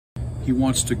He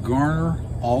wants to garner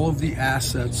all of the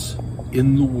assets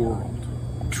in the world,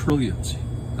 trillions,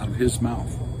 out of his mouth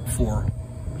for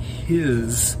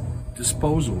his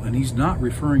disposal. And he's not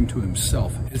referring to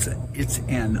himself. It's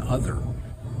an other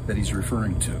that he's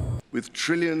referring to. With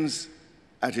trillions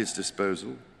at his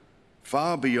disposal,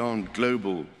 far beyond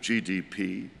global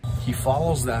GDP. He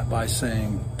follows that by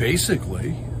saying,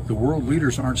 basically, the world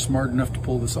leaders aren't smart enough to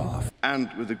pull this off. And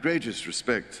with the greatest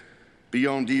respect,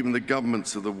 beyond even the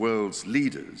governments of the world's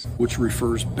leaders. Which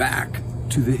refers back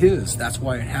to the his. That's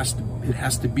why it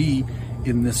has to be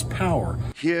in this power.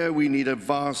 Here we need a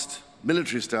vast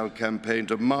military-style campaign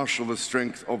to marshal the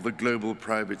strength of the global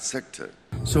private sector.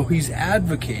 So he's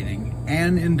advocating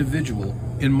an individual,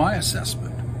 in my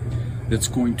assessment, that's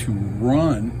going to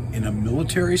run in a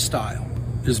military style,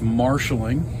 is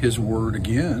marshaling his word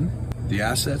again, the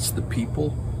assets, the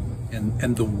people,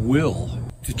 and the will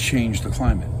to change the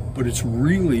climate. But it's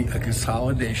really a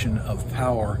consolidation of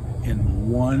power in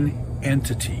one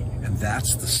entity, and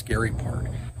that's the scary part.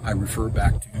 I refer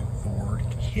back to the word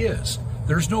his.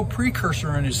 There's no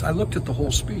precursor in his, I looked at the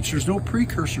whole speech, there's no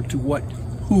precursor to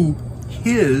who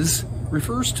his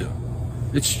refers to.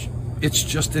 It's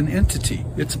just an entity.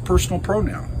 It's a personal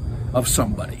pronoun of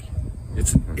somebody.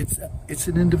 It's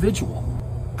an individual.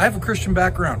 I have a Christian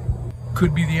background.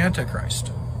 Could be the Antichrist.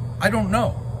 I don't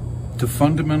know. To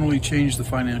fundamentally change the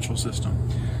financial system.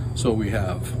 So we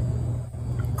have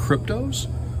cryptos,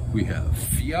 we have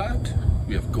fiat,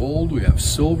 we have gold, we have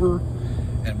silver,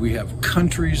 and we have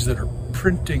countries that are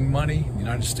printing money. The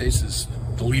United States is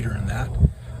the leader in that,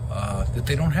 that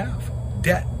they don't have.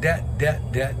 Debt.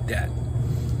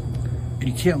 And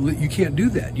you can't do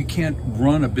that. You can't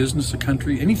run a business, a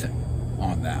country, anything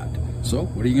on that. So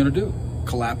what are you going to do?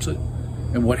 Collapse it?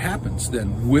 And what happens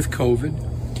then with COVID,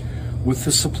 with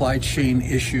the supply chain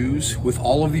issues, with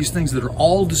all of these things that are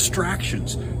all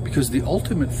distractions, because the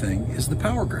ultimate thing is the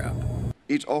power grab.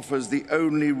 It offers the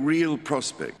only real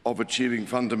prospect of achieving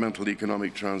fundamental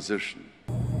economic transition.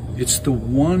 It's the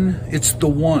one.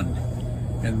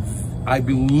 And I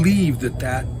believe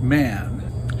that man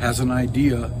has an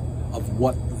idea of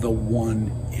what the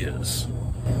one is.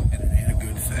 And it ain't a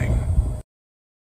good thing.